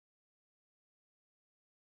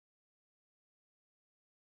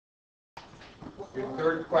Your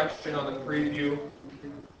third question on the preview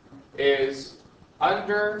is,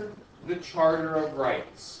 under the Charter of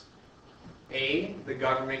Rights, A, the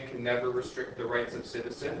government can never restrict the rights of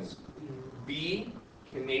citizens. B,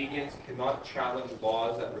 Canadians cannot challenge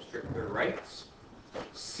laws that restrict their rights.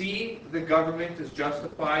 C, the government is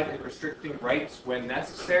justified in restricting rights when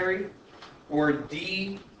necessary. Or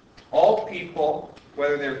D, all people,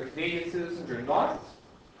 whether they're Canadian citizens or not,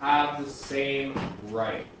 have the same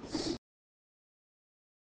rights.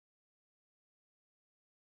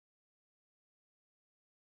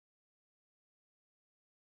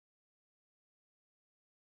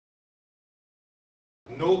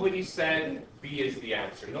 Nobody said B is the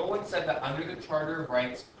answer. No one said that under the Charter of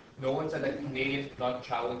Rights, no one said that Canadians cannot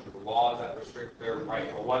challenge the laws that restrict their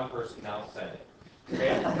rights. Well, one person now said it.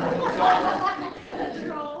 Okay?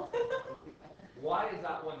 So, why is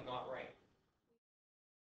that one not right?